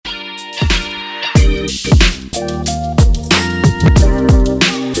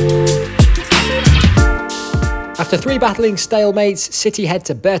After 3 battling stalemates, City head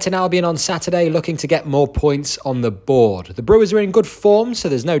to Burton Albion on Saturday looking to get more points on the board. The Brewers are in good form, so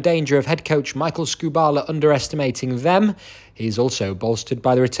there's no danger of head coach Michael Skubala underestimating them. He's also bolstered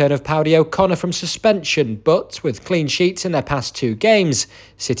by the return of Paddy O'Connor from suspension, but with clean sheets in their past 2 games,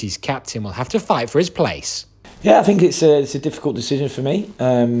 City's captain will have to fight for his place. Yeah, I think it's a difficult decision for me.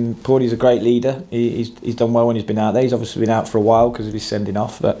 Paddy's a great leader. He's done well when he's been out there. He's obviously been out for a while because of his sending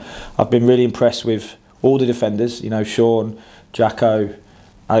off, but I've been really impressed with all the defenders. You know, Sean, Jacko,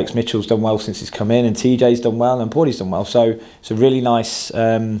 Alex Mitchell's done well since he's come in, and TJ's done well, and Paddy's done well. So it's a really nice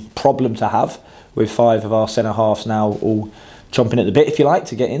problem to have with 5 of our centre halves now all chomping at the bit, if you like,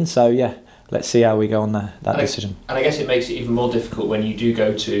 to get in. So yeah, let's see how we go on that decision. And I guess it makes it even more difficult when you do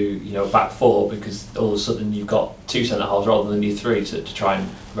go to back 4, because all of a sudden you've got 2 centre halves rather than your 3 to try and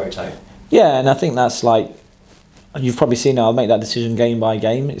rotate. Yeah, and I think that's like, you've probably seen I'll make that decision game by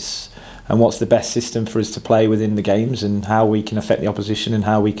game. And what's the best system for us to play within the games, and how we can affect the opposition, and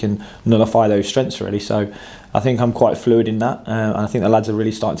how we can nullify those strengths, really. So I think I'm quite fluid in that, and I think the lads are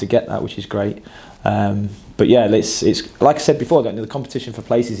really starting to get that, which is great. But yeah, it's like I said before, the competition for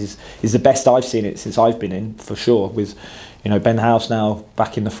places is the best I've seen it since I've been in, for sure, with Ben House now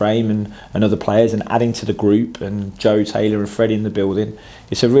back in the frame, and other players, and adding to the group, and Joe Taylor and Freddie in the building.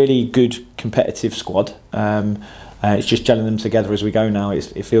 It's a really good competitive squad. It's just gelling them together as we go now.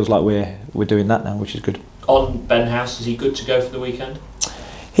 It feels like we're doing that now, which is good. On Ben House, is he good to go for the weekend?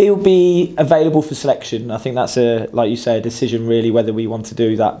 He'll be available for selection. I think that's like you say, a decision really whether we want to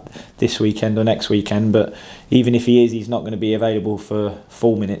do that this weekend or next weekend. But even if he is, he's not going to be available for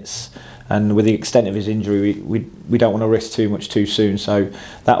full minutes. And with the extent of his injury, we don't want to risk too much too soon. So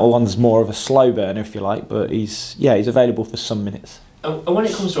that one's more of a slow burner, if you like. But he's available for some minutes. And when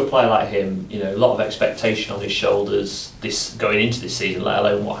it comes to a player like him, a lot of expectation on his shoulders this going into this season, let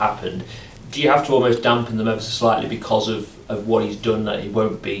alone what happened. Do you have to almost dampen them ever so slightly because of what he's done, that he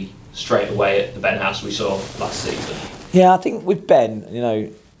won't be straight away at the Ben House we saw last season? Yeah, I think with Ben,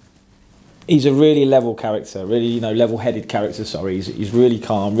 he's a really level character, really level-headed character. Sorry, he's really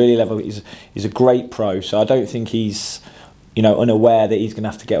calm, really level. He's a great pro, so I don't think he's unaware that he's going to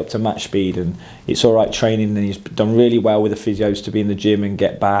have to get up to match speed, and it's all right training, and he's done really well with the physios to be in the gym and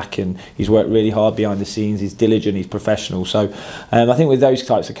get back, and he's worked really hard behind the scenes. He's diligent, he's professional. So I think with those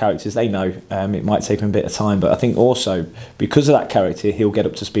types of characters, they know it might take him a bit of time, but I think also because of that character, he'll get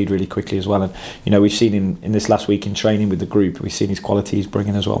up to speed really quickly as well. And we've seen him in this last week in training with the group. We've seen his quality he's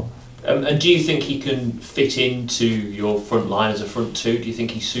bringing as well. And do you think he can fit into your front line as a front 2? Do you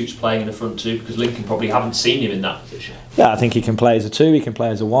think he suits playing in a front 2? Because Lincoln probably haven't seen him in that position. Yeah, I think he can play as a 2, he can play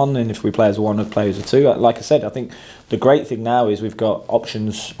as a 1, and if we play as a 1, we'll play as a 2. Like I said, I think the great thing now is we've got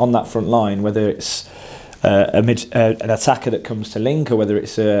options on that front line, whether it's an attacker that comes to link, or whether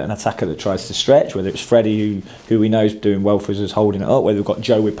it's an attacker that tries to stretch, whether it's Freddie, who we know is doing well for us, is holding it up, whether we've got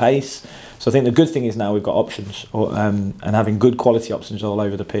Joe with pace. So I think the good thing is now we've got options, and having good quality options all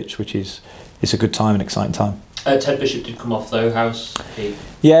over the pitch, which is a good time and exciting time. Ted Bishop did come off though. How's he?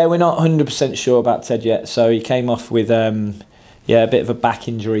 Yeah, we're not 100% sure about Ted yet. So he came off with a bit of a back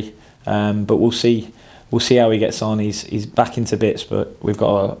injury, but we'll see. We'll see how he gets on. He's back into bits, but we've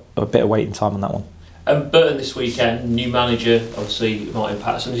got a bit of waiting time on that one. Burton this weekend, new manager, obviously Martin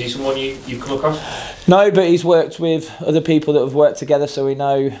Patterson. Is he someone you've come across? No, but he's worked with other people that have worked together, so we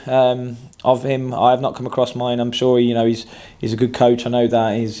know of him. I have not come across mine. I'm sure he's a good coach. I know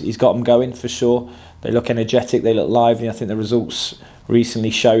that he's got them going for sure. They look energetic, they look lively. I think the results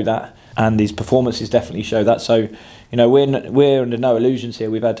recently show that, and his performances definitely show that. So we're under no illusions here.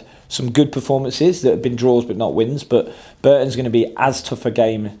 We've had some good performances that have been draws but not wins, but Burton's going to be as tough a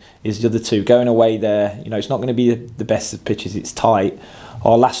game as the other 2. Going away there, it's not going to be the best of pitches. It's tight.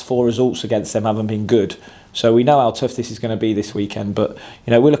 Our last 4 results against them haven't been good, so we know how tough this is going to be this weekend. But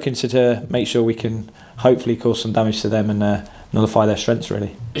we're looking to make sure we can hopefully cause some damage to them and nullify their strengths,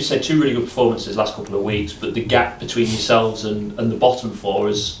 really. You said 2 really good performances last couple of weeks, but the gap between yourselves and the bottom 4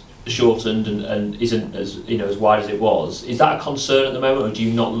 is shortened and isn't as wide as it was. Is that a concern at the moment, or do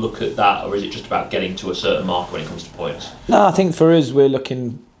you not look at that, or is it just about getting to a certain mark when it comes to points? No, I think for us we're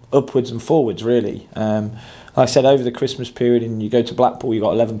looking upwards and forwards, really. Like I said, over the Christmas period, and you go to Blackpool, you've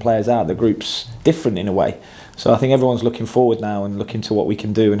got 11 players out. The group's different in a way. So I think everyone's looking forward now and looking to what we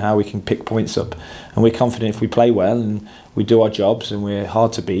can do and how we can pick points up. and we're confident if we play well and we do our jobs and we're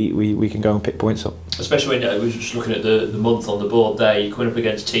hard to beat, we can go and pick points up. Especially when we were just looking at the month on the board there, you're coming up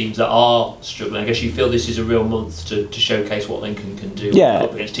against teams that are struggling. I guess you feel this is a real month to showcase what Lincoln can do.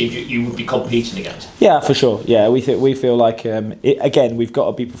 Up against teams you would be competing against. Yeah, for sure. Yeah, we feel like again, we've got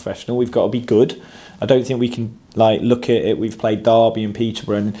to be professional. We've got to be good. I don't think we can look at it. We've played Derby and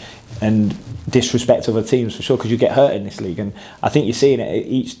Peterborough and disrespect other teams for sure, because you get hurt in this league. And I think you're seeing it.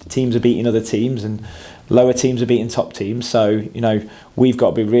 Each teams are beating other teams and lower teams are beating top teams. So we've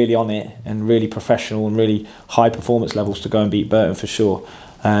got to be really on it and really professional and really high performance levels to go and beat Burton for sure.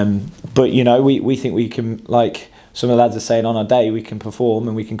 But we think we can, like some of the lads are saying, on our day we can perform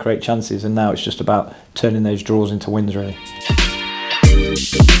and we can create chances. And now it's just about turning those draws into wins, really.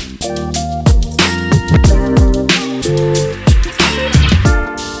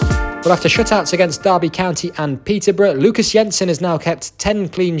 Well, after shutouts against Derby County and Peterborough, Lukas Jensen has now kept 10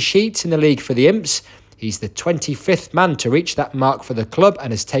 clean sheets in the league for the Imps. He's the 25th man to reach that mark for the club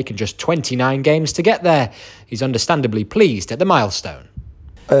and has taken just 29 games to get there. He's understandably pleased at the milestone.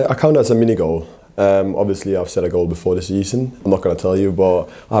 I count it as a mini goal. Obviously, I've set a goal before the season. I'm not going to tell you, but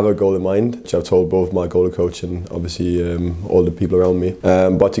I have a goal in mind, which I've told both my goalie coach and obviously all the people around me.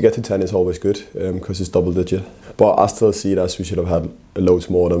 But to get to 10 is always good because it's double digit. But I still see it as we should have had loads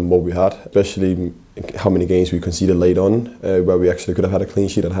more than what we had, especially how many games we conceded late on where we actually could have had a clean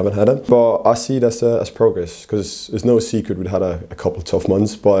sheet and haven't had it. But I see it as progress, because it's no secret we'd had a couple of tough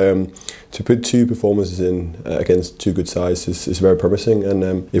months, but to put 2 performances in against 2 good sides is very promising,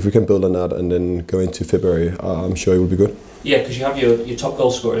 and if we can build on that and then go into February, I'm sure it will be good. Yeah, because you have your top goal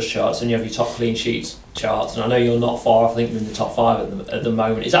scorers charts and you have your top clean sheets charts, and I know you're not far off. I think you're in the top 5 at the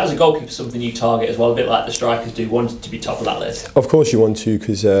moment. Is that, as a goalkeeper, something you target as well, a bit like the strikers do, want to be top of that list? Of course you want to,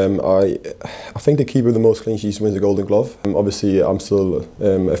 because I think the keeper with the most clean sheets wins the Golden Glove. Obviously I'm still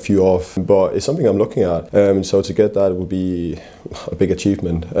a few off, but it's something I'm looking at. So to get that would be a big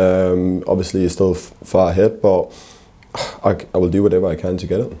achievement. Obviously it's still far ahead, but I will do whatever I can to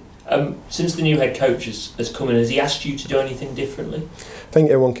get it. Since the new head coach has come in, has he asked you to do anything differently? I think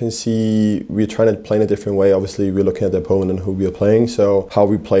everyone can see we're trying to play in a different way. Obviously, we're looking at the opponent and who we are playing. So how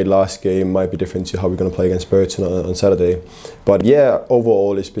we played last game might be different to how we're going to play against Burton on Saturday. But yeah,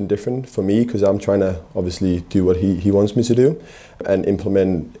 overall it's been different for me, because I'm trying to obviously do what he wants me to do and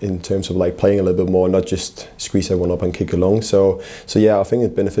implement in terms of playing a little bit more, not just squeeze everyone up and kick along. So yeah, I think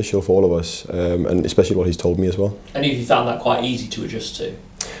it's beneficial for all of us, and especially what he's told me as well. And have you found that quite easy to adjust to?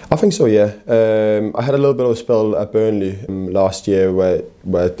 I think so, yeah. I had a little bit of a spell at Burnley last year where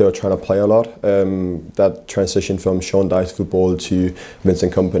they were trying to play a lot. That transition from Sean Dyche football to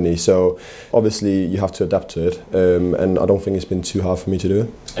Vincent Kompany. So obviously you have to adapt to it, and I don't think it's been too hard for me to do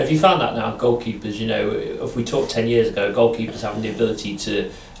it. Have you found that now, goalkeepers, if we talked 10 years ago, goalkeepers having the ability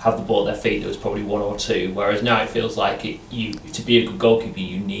to have the ball at their feet, there was probably 1 or 2, whereas now it feels like to be a good goalkeeper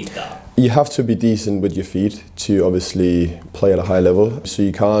you need that. You have to be decent with your feet to obviously play at a high level, so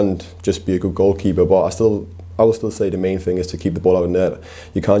you can't just be a good goalkeeper, but I will still say the main thing is to keep the ball out of net.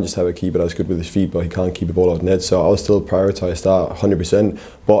 You can't just have a keeper that's good with his feet, but he can't keep the ball out of net. So I'll still prioritise that 100%.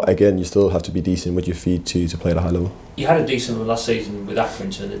 But again, you still have to be decent with your feet to play at a high level. You had a decent one last season with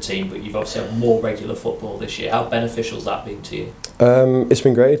Accrington and the team, but you've obviously had more regular football this year. How beneficial has that been to you? It's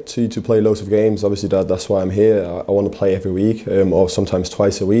been great to play loads of games. Obviously, that's why I'm here. I want to play every week, or sometimes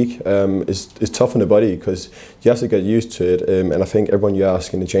twice a week. It's tough on the body because you have to get used to it. And I think everyone you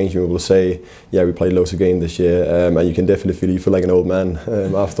ask in the changing room will say, yeah, we played loads of games this year. And you can definitely feel like an old man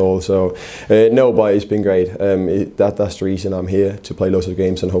after all. So no, but it's been great. That's the reason I'm here, to play loads of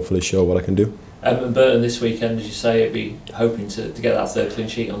games and hopefully show what I can do. And Burton this weekend, as you say, it'd be hoping to get that 3rd clean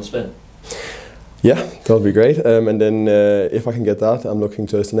sheet on the spin. Yeah, that'll be great. And then if I can get that, I'm looking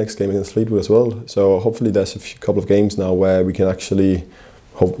towards the next game against Fleetwood as well. So hopefully there's a couple of games now where we can actually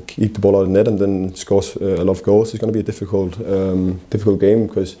keep the ball out of the net and then score a lot of goals. It's going to be a difficult game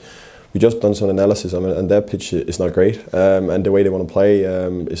because we just done some analysis on it, and their pitch is not great, and the way they want to play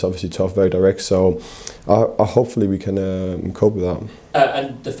is obviously tough, very direct. So hopefully we can cope with that.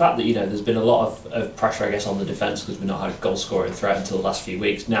 And the fact that there's been a lot of pressure, I guess, on the defence because we've not had a goal scoring threat until the last few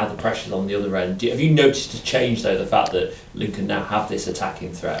weeks. Now the pressure's on the other end. Have you noticed a change though, the fact that Lincoln now have this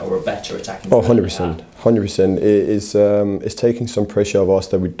attacking threat, or a better attacking threat? 100%. It's taking some pressure off us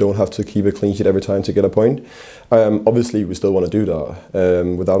that we don't have to keep a clean sheet every time to get a point. Obviously we still want to do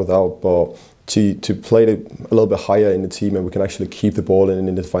that, without a doubt, but to play it a little bit higher in the team and we can actually keep the ball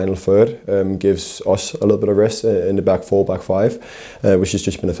in the final third gives us a little bit of rest in the back 4, back 5, which is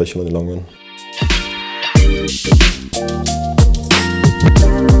just beneficial in the long run.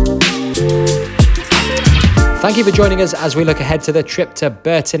 Thank you for joining us as we look ahead to the trip to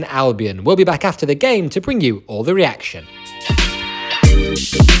Burton Albion. We'll be back after the game to bring you all the reaction.